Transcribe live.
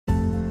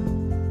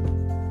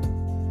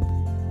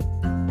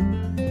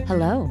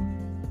Hello,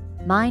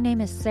 my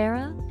name is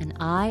Sarah, and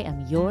I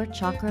am your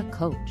chakra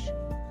coach.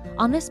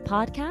 On this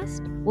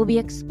podcast, we'll be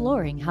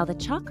exploring how the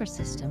chakra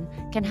system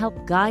can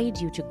help guide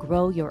you to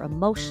grow your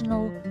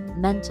emotional,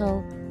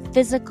 mental,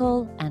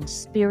 physical, and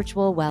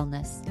spiritual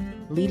wellness,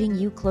 leading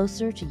you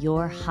closer to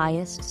your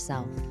highest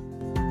self.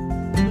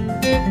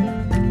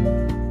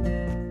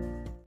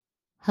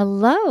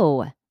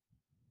 Hello!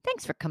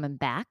 Thanks for coming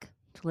back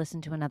to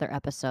listen to another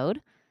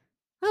episode.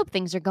 I hope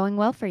things are going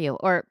well for you,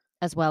 or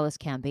as well as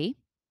can be.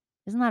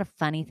 Isn't that a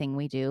funny thing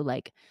we do?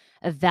 Like,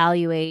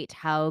 evaluate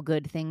how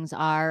good things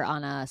are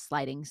on a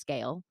sliding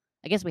scale.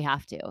 I guess we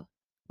have to.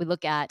 We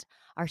look at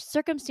our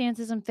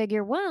circumstances and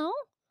figure, well,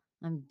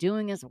 I'm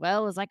doing as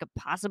well as I could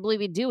possibly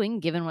be doing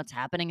given what's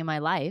happening in my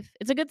life.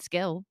 It's a good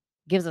skill,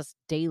 gives us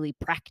daily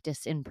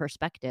practice in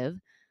perspective.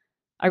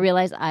 I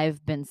realize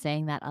I've been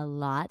saying that a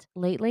lot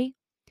lately.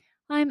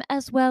 I'm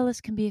as well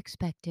as can be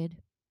expected.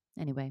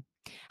 Anyway,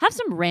 have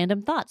some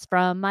random thoughts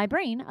from my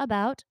brain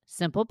about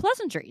simple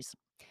pleasantries.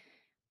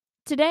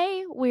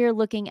 Today, we're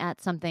looking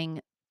at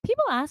something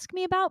people ask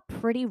me about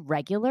pretty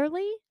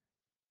regularly: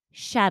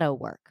 shadow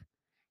work.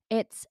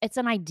 It's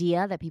an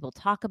idea that people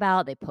talk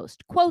about, they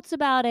post quotes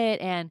about it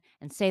and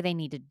say they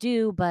need to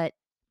do, but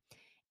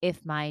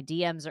if my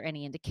DMs are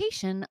any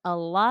indication, a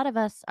lot of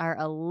us are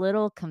a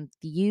little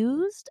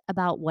confused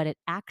about what it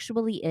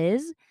actually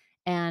is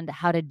and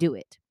how to do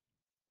it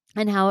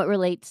and how it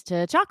relates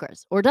to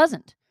chakras or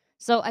doesn't.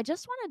 So I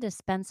just wanted to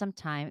spend some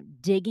time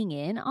digging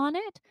in on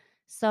it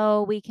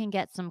so we can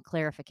get some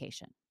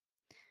clarification.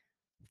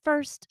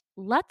 First,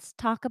 let's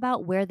talk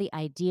about where the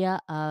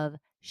idea of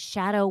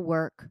shadow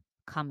work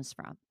comes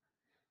from.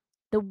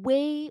 The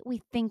way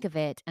we think of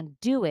it and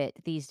do it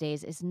these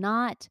days is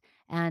not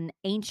an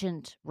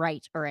ancient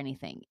rite or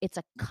anything. It's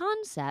a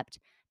concept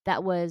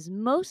that was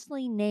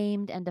mostly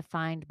named and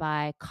defined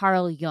by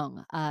Carl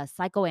Jung, a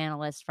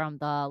psychoanalyst from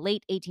the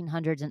late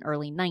 1800s and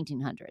early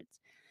 1900s.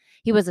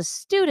 He was a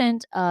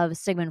student of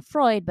Sigmund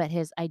Freud, but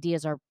his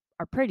ideas are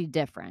pretty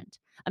different.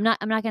 I'm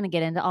not going to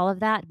get into all of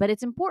that, but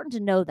it's important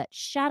to know that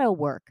shadow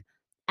work,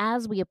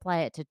 as we apply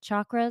it to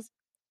chakras,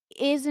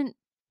 isn't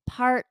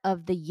part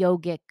of the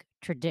yogic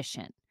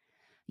tradition.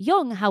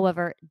 Jung,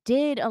 however,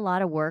 did a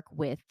lot of work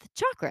with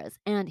chakras,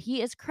 and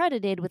he is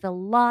credited with a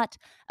lot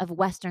of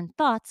Western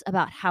thoughts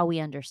about how we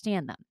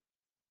understand them.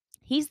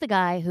 He's the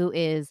guy who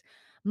is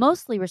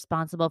mostly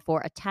responsible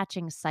for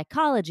attaching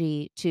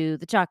psychology to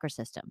the chakra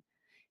system.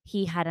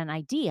 He had an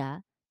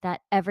idea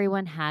that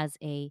everyone has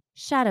a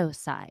shadow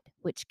side,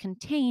 which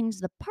contains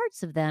the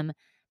parts of them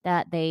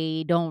that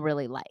they don't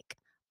really like,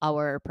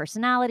 our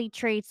personality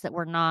traits that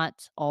we're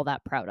not all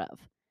that proud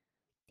of.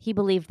 He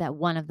believed that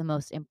one of the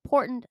most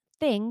important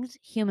things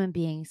human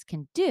beings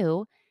can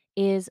do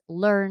is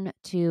learn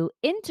to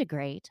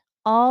integrate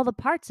all the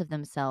parts of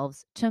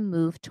themselves to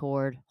move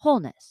toward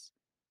wholeness.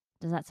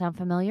 Does that sound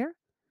familiar?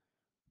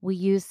 We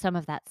use some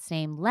of that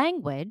same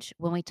language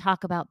when we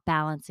talk about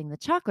balancing the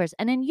chakras,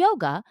 and in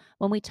yoga,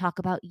 when we talk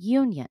about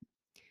union.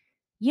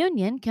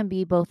 Union can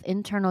be both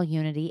internal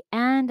unity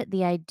and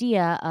the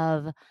idea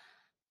of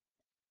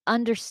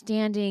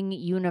understanding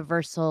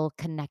universal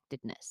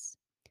connectedness.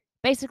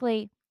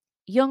 Basically,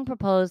 Jung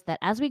proposed that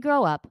as we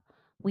grow up,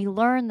 we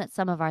learn that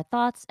some of our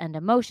thoughts and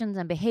emotions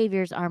and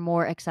behaviors are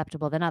more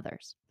acceptable than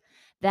others.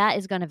 That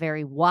is going to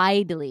vary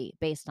widely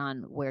based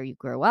on where you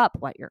grow up,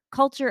 what your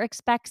culture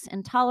expects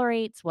and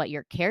tolerates, what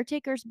your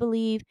caretakers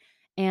believe,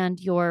 and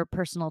your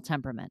personal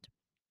temperament.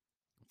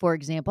 For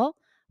example,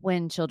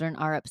 when children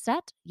are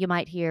upset, you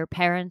might hear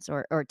parents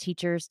or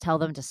teachers tell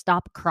them to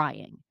stop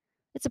crying.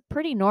 It's a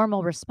pretty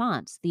normal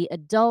response. The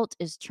adult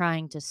is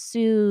trying to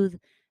soothe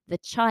the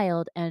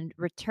child and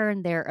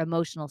return their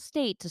emotional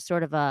state to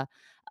sort of a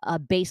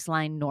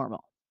baseline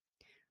normal.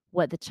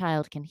 What the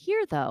child can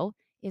hear, though,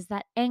 is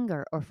that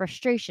anger or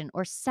frustration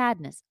or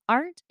sadness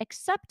aren't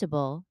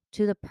acceptable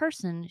to the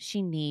person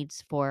she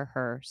needs for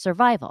her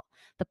survival.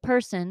 The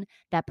person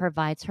that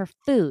provides her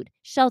food,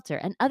 shelter,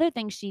 and other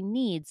things she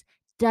needs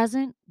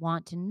doesn't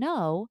want to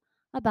know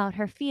about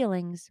her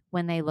feelings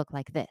when they look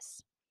like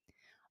this.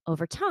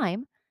 Over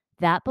time,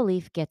 that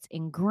belief gets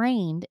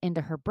ingrained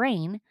into her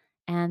brain,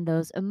 and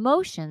those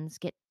emotions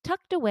get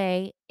tucked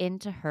away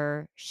into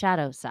her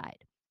shadow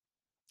side.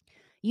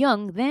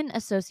 Jung then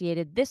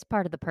associated this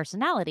part of the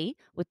personality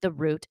with the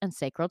root and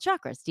sacral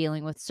chakras,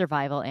 dealing with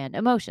survival and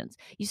emotions.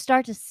 You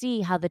start to see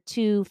how the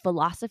two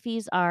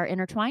philosophies are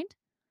intertwined.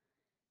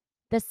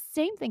 The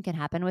same thing can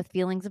happen with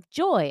feelings of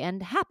joy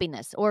and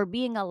happiness, or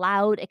being a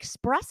loud,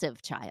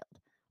 expressive child,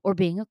 or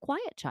being a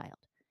quiet child.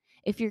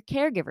 If your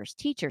caregivers,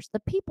 teachers,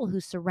 the people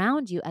who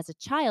surround you as a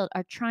child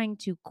are trying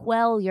to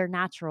quell your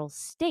natural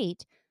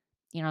state,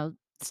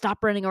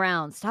 stop running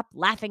around, stop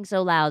laughing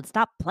so loud,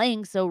 stop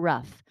playing so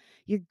rough,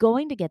 you're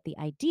going to get the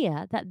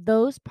idea that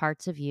those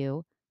parts of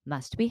you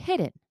must be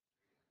hidden.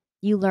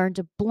 You learn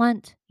to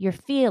blunt your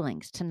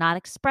feelings, to not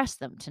express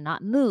them, to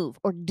not move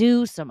or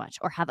do so much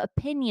or have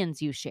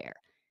opinions you share.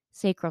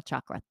 Sacral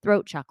chakra,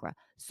 throat chakra,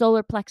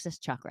 solar plexus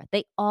chakra,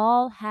 they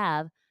all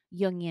have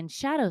Jungian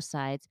shadow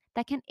sides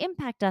that can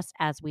impact us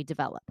as we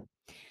develop.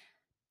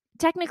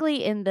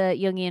 Technically, in the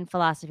Jungian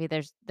philosophy,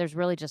 there's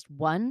really just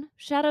one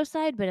shadow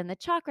side, but in the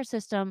chakra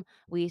system,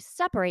 we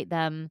separate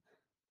them,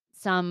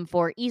 some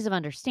for ease of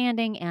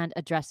understanding and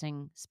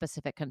addressing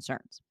specific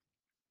concerns.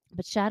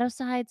 But shadow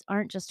sides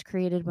aren't just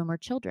created when we're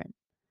children.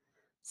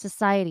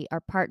 Society,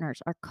 our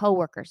partners, our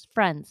coworkers,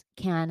 friends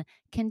can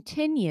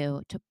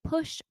continue to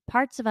push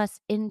parts of us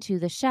into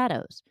the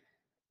shadows.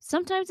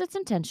 Sometimes it's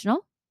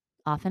intentional,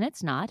 often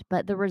it's not,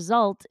 but the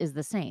result is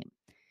the same.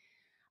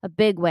 A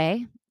big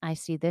way I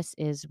see this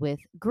is with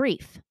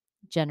grief,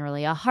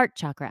 generally a heart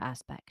chakra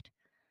aspect.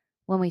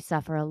 When we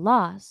suffer a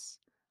loss,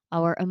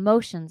 our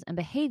emotions and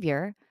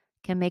behavior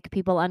can make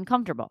people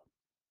uncomfortable.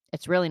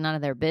 It's really none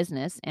of their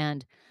business.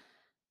 And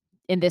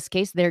in this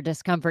case, their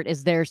discomfort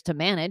is theirs to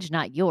manage,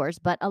 not yours.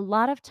 But a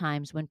lot of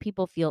times when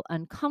people feel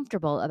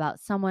uncomfortable about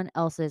someone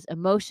else's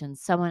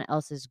emotions, someone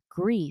else's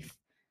grief,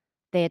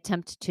 they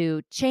attempt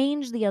to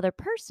change the other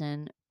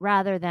person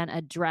rather than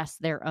address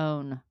their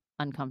own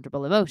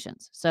uncomfortable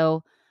emotions.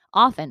 So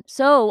often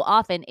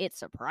it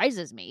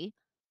surprises me.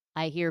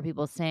 I hear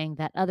people saying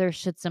that others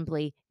should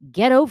simply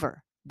get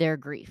over their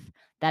grief,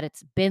 that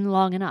it's been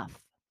long enough.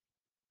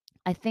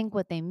 I think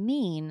what they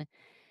mean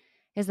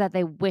is that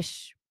they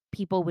wish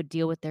people would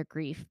deal with their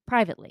grief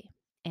privately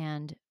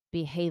and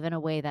behave in a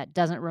way that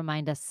doesn't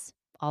remind us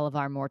all of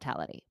our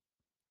mortality.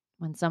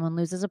 When someone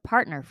loses a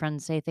partner,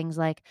 friends say things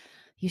like,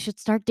 "You should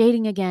start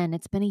dating again.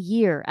 It's been a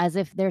year," as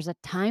if there's a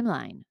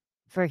timeline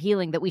for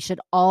healing that we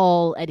should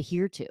all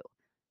adhere to.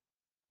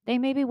 They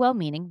may be well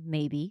meaning,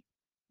 maybe,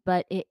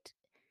 but it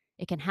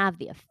can have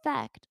the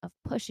effect of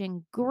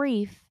pushing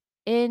grief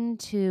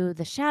into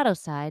the shadow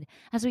side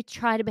as we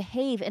try to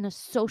behave in a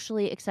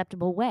socially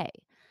acceptable way.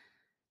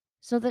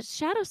 So the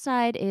shadow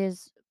side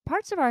is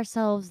parts of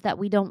ourselves that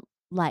we don't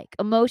like,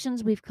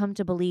 emotions we've come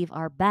to believe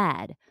are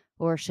bad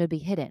or should be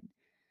hidden.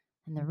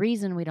 And the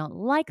reason we don't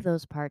like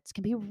those parts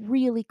can be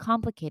really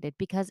complicated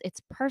because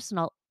it's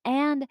personal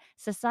and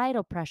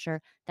societal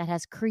pressure that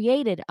has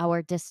created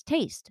our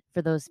distaste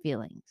for those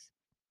feelings.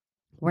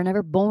 We're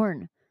never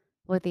born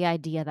with the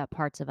idea that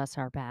parts of us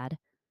are bad.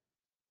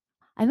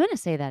 I'm going to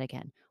say that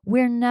again.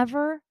 We're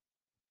never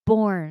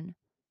born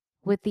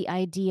with the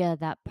idea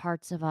that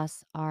parts of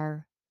us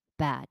are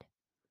bad.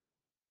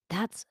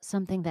 That's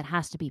something that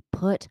has to be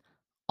put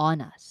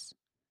on us.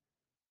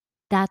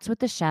 That's what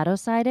the shadow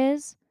side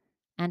is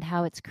and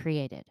how it's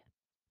created.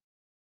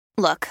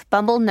 Look,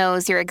 Bumble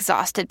knows you're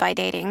exhausted by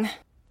dating.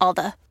 All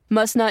the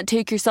must not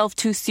take yourself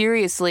too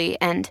seriously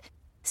and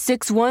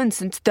 6'1"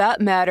 since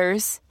that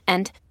matters.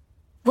 And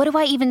what do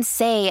I even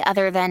say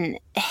other than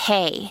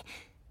hey?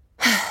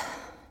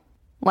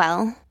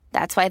 Well,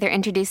 that's why they're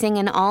introducing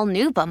an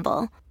all-new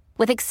Bumble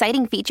with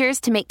exciting features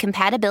to make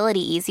compatibility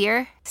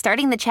easier,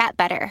 starting the chat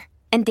better,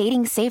 and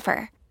dating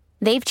safer.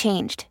 They've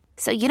changed,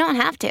 so you don't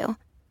have to.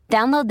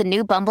 Download the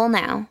new Bumble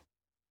now.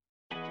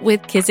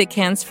 With Kizik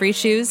Hands Free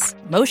Shoes,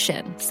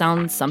 motion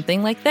sounds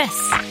something like this.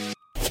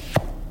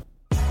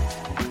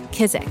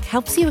 Kizik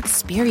helps you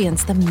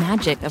experience the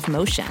magic of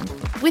motion.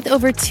 With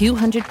over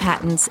 200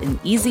 patents and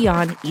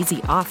easy-on,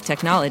 easy-off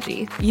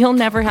technology, you'll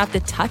never have to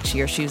touch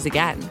your shoes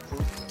again.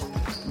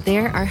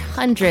 There are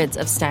hundreds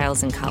of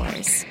styles and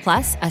colors,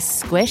 plus a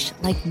squish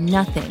like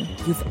nothing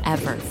you've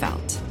ever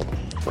felt.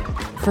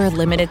 For a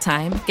limited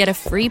time, get a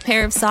free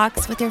pair of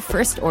socks with your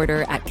first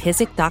order at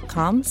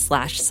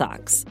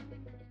kizik.com/socks.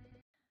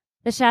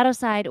 The shadow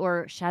side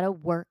or shadow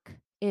work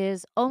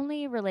is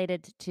only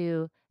related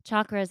to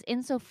chakras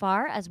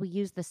insofar as we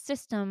use the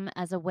system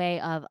as a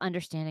way of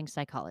understanding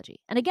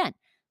psychology. And again,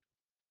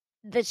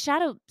 the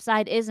shadow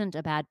side isn't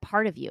a bad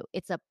part of you.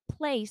 It's a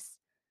place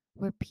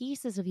where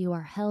pieces of you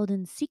are held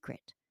in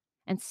secret.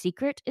 And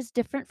secret is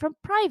different from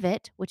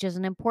private, which is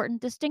an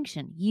important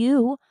distinction.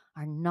 You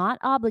are not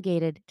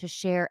obligated to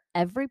share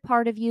every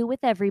part of you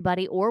with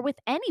everybody or with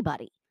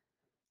anybody.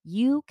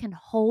 You can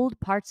hold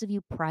parts of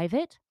you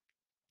private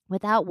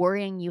without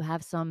worrying you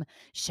have some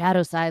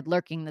shadow side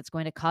lurking that's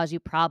going to cause you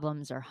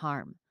problems or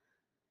harm.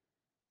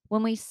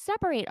 When we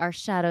separate our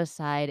shadow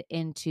side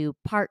into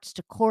parts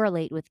to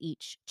correlate with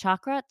each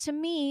chakra, to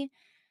me,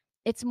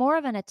 it's more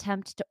of an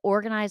attempt to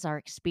organize our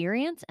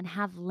experience and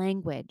have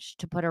language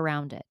to put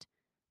around it.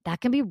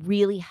 That can be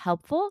really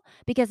helpful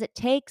because it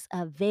takes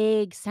a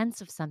vague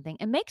sense of something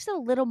and makes it a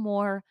little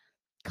more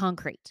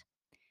concrete.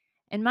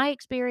 In my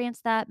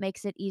experience, that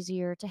makes it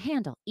easier to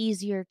handle,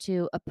 easier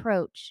to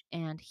approach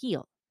and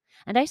heal.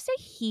 And I say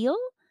heal,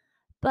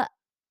 but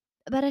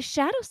a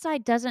shadow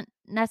side doesn't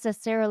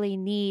necessarily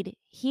need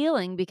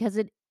healing because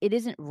it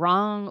isn't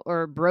wrong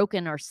or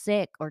broken or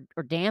sick or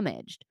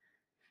damaged.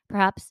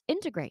 Perhaps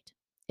integrate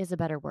is a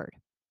better word.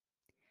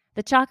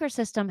 The chakra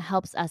system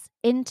helps us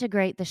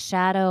integrate the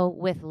shadow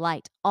with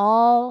light,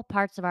 all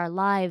parts of our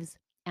lives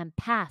and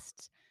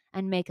pasts,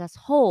 and make us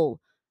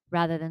whole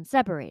rather than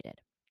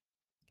separated.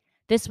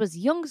 This was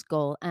Jung's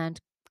goal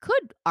and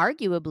could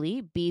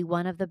arguably be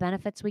one of the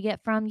benefits we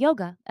get from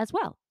yoga as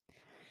well.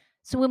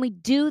 So when we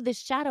do the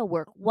shadow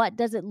work, what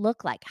does it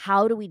look like?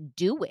 How do we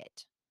do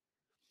it?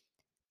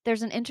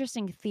 There's an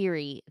interesting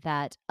theory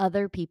that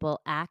other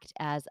people act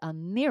as a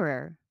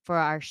mirror for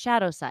our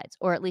shadow sides,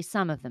 or at least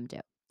some of them do.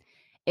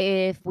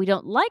 If we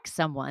don't like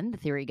someone, the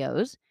theory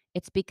goes,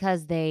 it's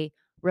because they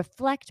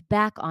reflect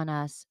back on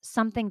us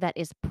something that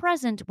is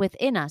present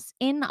within us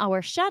in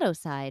our shadow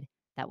side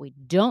that we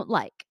don't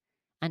like.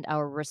 And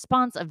our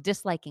response of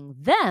disliking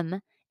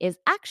them is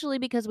actually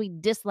because we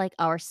dislike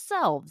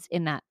ourselves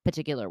in that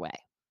particular way.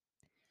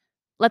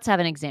 Let's have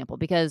an example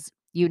because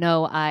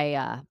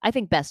I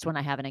think best when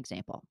I have an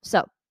example.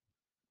 So,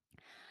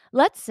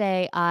 let's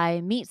say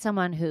I meet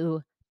someone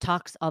who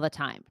talks all the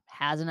time,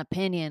 has an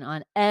opinion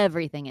on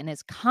everything, and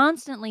is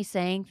constantly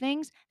saying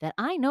things that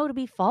I know to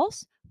be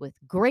false with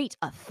great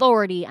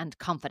authority and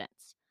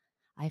confidence.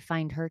 I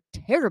find her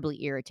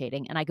terribly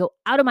irritating and I go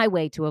out of my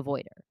way to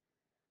avoid her.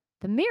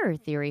 The mirror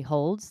theory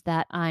holds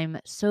that I'm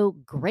so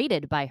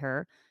grated by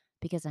her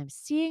because I'm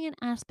seeing an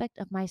aspect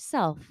of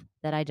myself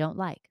that I don't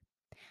like.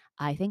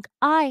 I think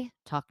I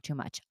talk too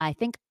much. I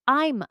think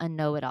I'm a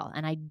know it all,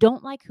 and I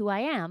don't like who I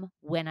am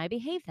when I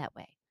behave that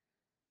way.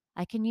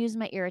 I can use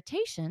my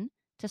irritation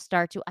to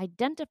start to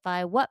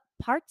identify what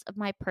parts of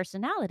my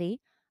personality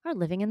are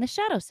living in the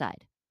shadow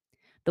side.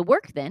 The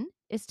work then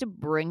is to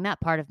bring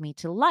that part of me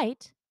to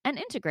light and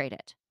integrate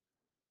it.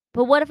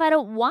 But what if I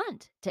don't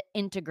want to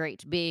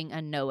integrate being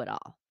a know it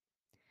all?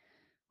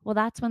 Well,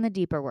 that's when the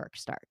deeper work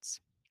starts.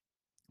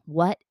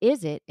 What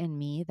is it in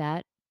me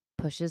that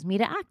pushes me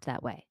to act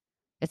that way?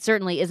 It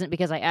certainly isn't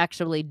because I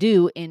actually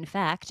do, in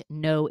fact,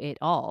 know it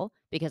all,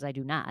 because I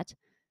do not.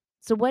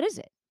 So, what is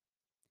it?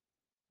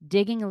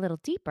 Digging a little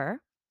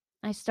deeper,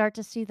 I start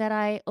to see that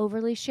I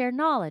overly share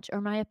knowledge or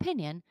my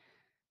opinion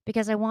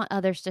because I want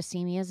others to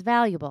see me as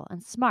valuable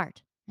and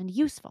smart and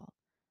useful.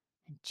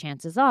 And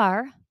chances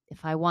are,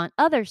 if I want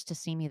others to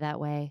see me that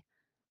way,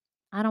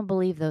 I don't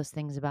believe those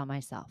things about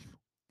myself.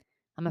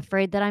 I'm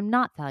afraid that I'm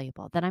not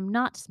valuable, that I'm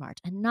not smart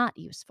and not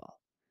useful.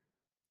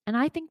 And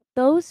I think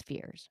those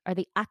fears are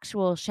the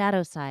actual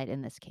shadow side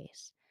in this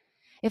case.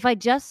 If I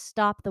just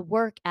stop the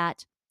work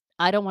at,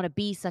 I don't want to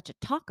be such a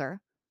talker,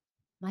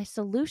 my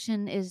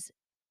solution is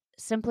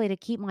simply to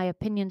keep my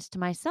opinions to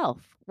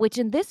myself, which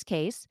in this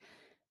case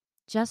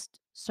just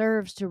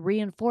serves to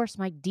reinforce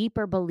my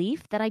deeper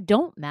belief that I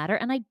don't matter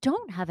and I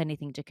don't have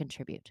anything to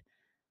contribute.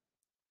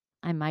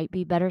 I might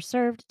be better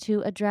served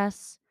to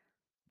address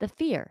the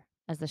fear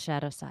as the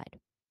shadow side,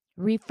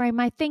 reframe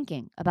my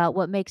thinking about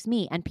what makes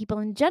me and people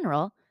in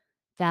general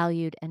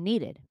valued and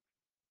needed.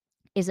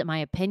 Is it my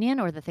opinion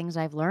or the things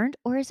I've learned,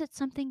 or is it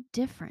something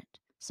different,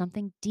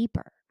 something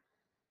deeper?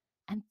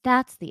 And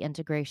that's the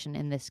integration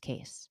in this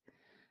case.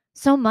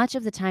 So much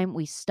of the time,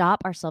 we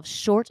stop ourselves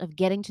short of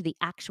getting to the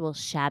actual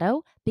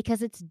shadow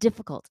because it's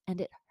difficult and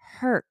it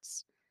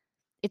hurts.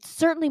 It's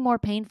certainly more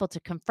painful to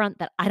confront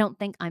that I don't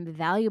think I'm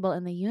valuable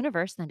in the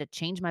universe than to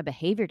change my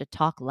behavior to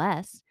talk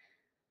less.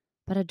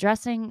 But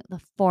addressing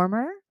the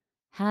former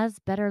has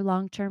better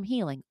long term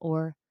healing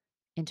or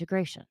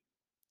integration.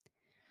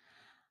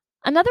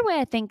 Another way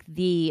I think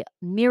the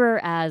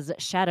mirror as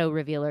shadow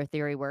revealer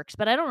theory works,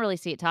 but I don't really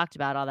see it talked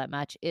about all that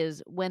much,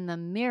 is when the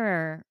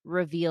mirror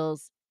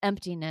reveals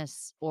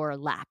emptiness or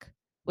lack,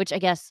 which I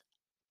guess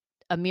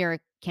a mirror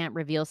can't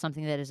reveal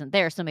something that isn't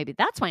there. So maybe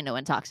that's why no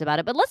one talks about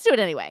it, but let's do it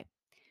anyway.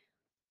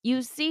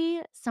 You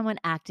see someone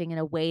acting in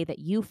a way that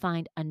you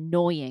find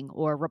annoying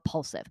or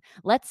repulsive.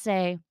 Let's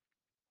say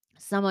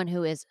someone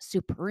who is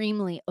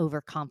supremely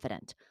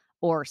overconfident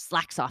or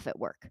slacks off at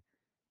work.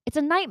 It's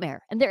a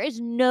nightmare, and there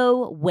is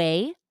no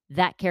way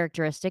that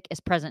characteristic is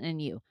present in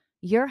you.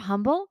 You're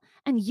humble,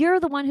 and you're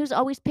the one who's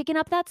always picking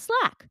up that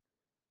slack.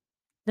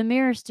 The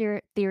mirror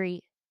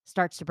theory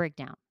starts to break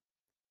down.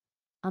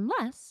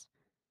 Unless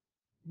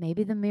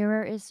maybe the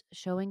mirror is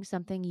showing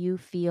something you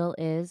feel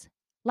is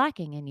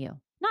lacking in you.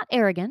 Not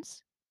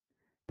arrogance,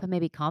 but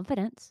maybe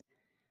confidence,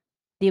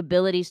 the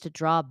abilities to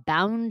draw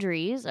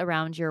boundaries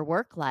around your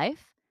work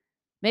life.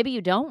 Maybe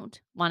you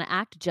don't want to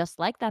act just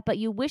like that, but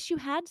you wish you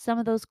had some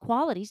of those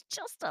qualities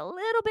just a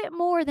little bit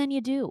more than you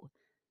do.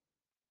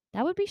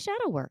 That would be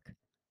shadow work,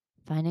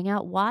 finding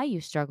out why you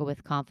struggle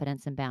with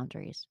confidence and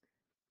boundaries.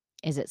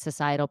 Is it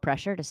societal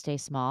pressure to stay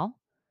small,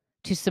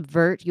 to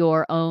subvert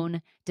your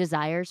own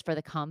desires for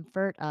the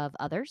comfort of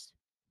others?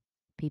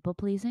 People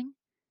pleasing?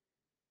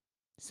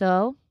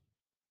 So,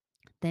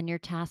 then you're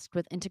tasked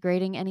with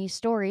integrating any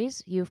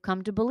stories you've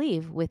come to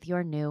believe with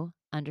your new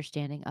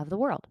understanding of the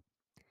world.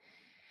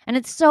 And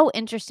it's so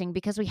interesting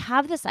because we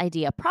have this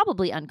idea,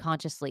 probably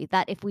unconsciously,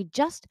 that if we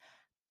just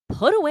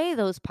put away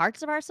those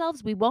parts of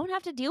ourselves, we won't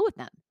have to deal with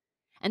them.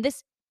 And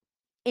this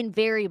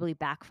invariably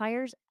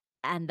backfires,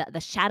 and the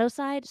shadow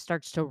side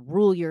starts to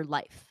rule your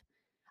life.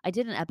 I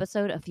did an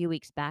episode a few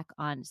weeks back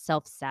on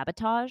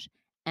self-sabotage,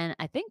 and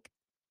I think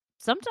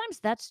sometimes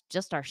that's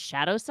just our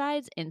shadow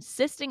sides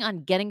insisting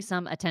on getting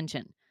some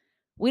attention.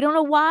 We don't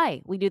know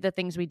why we do the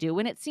things we do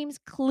when it seems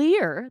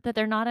clear that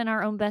they're not in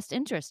our own best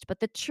interest. But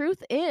the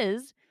truth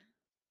is,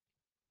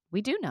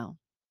 we do know,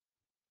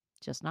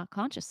 just not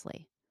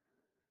consciously.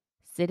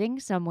 Sitting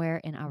somewhere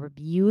in our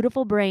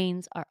beautiful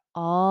brains are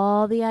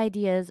all the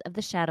ideas of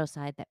the shadow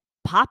side that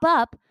pop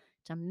up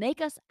to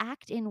make us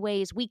act in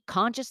ways we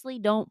consciously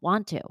don't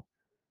want to.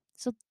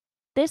 So,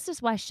 this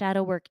is why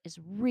shadow work is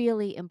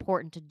really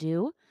important to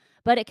do,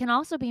 but it can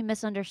also be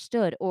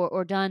misunderstood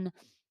or done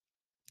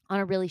on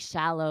a really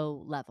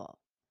shallow level.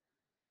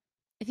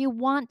 If you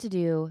want to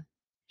do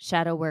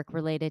shadow work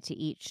related to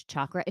each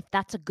chakra, if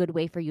that's a good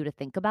way for you to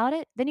think about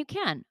it, then you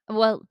can.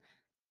 Well,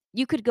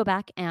 you could go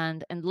back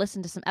and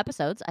listen to some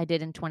episodes I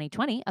did in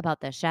 2020 about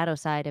the shadow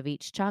side of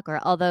each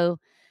chakra, although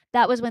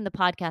that was when the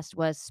podcast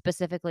was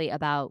specifically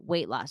about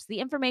weight loss.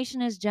 The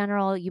information is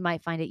general. You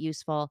might find it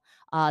useful.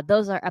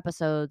 Those are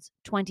episodes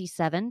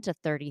 27 to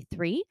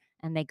 33,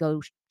 and they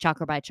go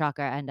chakra by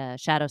chakra and a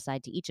shadow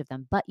side to each of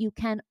them. But you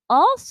can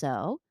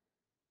also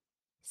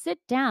sit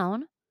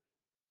down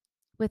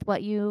with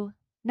what you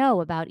know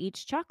about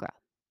each chakra.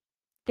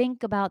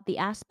 Think about the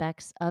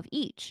aspects of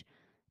each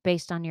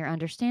based on your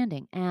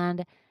understanding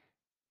and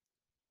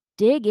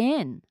dig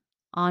in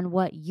on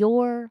what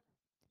your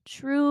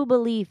true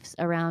beliefs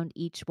around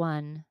each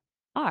one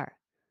are.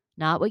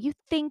 Not what you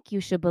think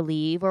you should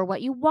believe or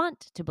what you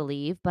want to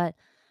believe, but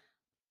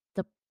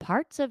the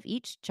parts of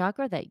each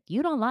chakra that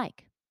you don't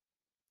like,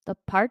 the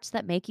parts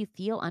that make you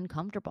feel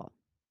uncomfortable.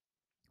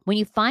 When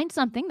you find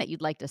something that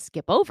you'd like to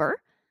skip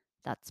over,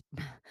 that's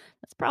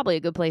that's probably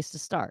a good place to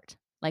start.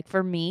 Like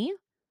for me,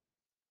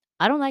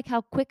 I don't like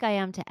how quick I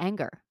am to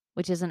anger,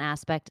 which is an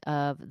aspect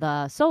of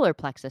the solar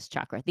plexus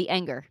chakra, the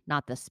anger,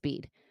 not the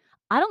speed.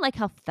 I don't like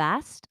how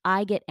fast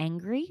I get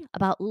angry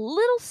about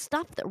little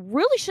stuff that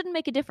really shouldn't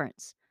make a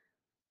difference.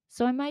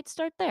 So I might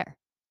start there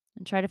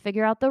and try to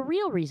figure out the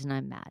real reason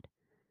I'm mad.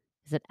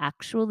 Is it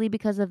actually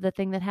because of the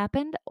thing that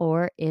happened,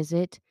 or is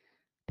it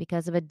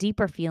because of a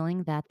deeper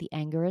feeling that the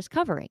anger is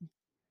covering?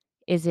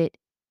 Is it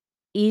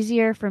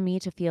easier for me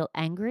to feel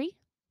angry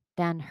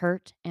than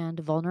hurt and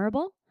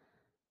vulnerable?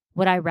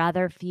 Would I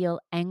rather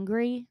feel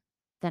angry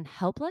than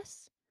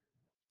helpless?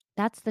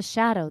 That's the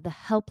shadow, the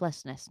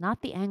helplessness,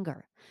 not the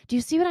anger. Do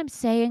you see what I'm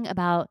saying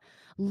about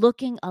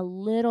looking a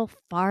little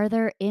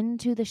farther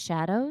into the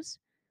shadows?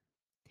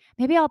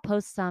 Maybe I'll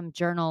post some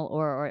journal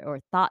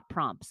or thought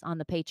prompts on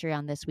the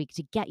Patreon this week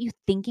to get you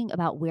thinking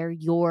about where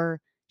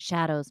your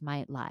shadows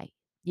might lie.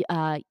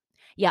 Yeah,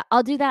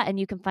 I'll do that. And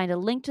you can find a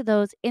link to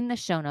those in the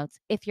show notes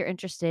if you're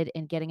interested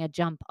in getting a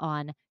jump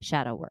on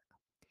shadow work.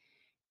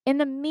 In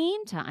the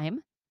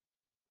meantime,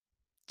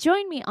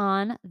 join me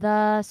on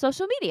the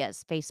social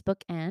medias,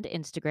 Facebook and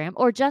Instagram,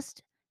 or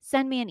just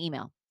send me an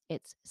email.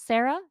 It's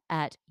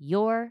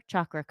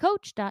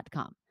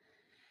sarah@yourchakracoach.com.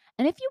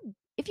 And if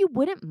you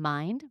wouldn't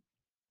mind,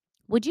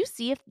 would you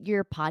see if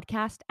your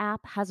podcast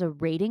app has a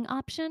rating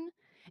option?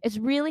 It's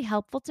really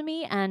helpful to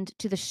me and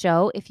to the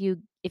show if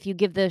you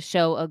give the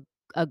show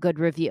a good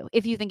review,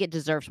 if you think it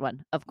deserves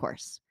one, of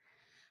course.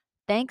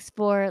 Thanks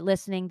for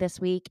listening this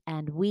week,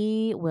 and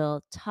we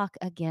will talk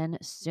again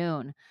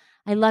soon.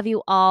 I love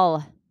you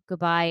all.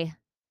 Goodbye.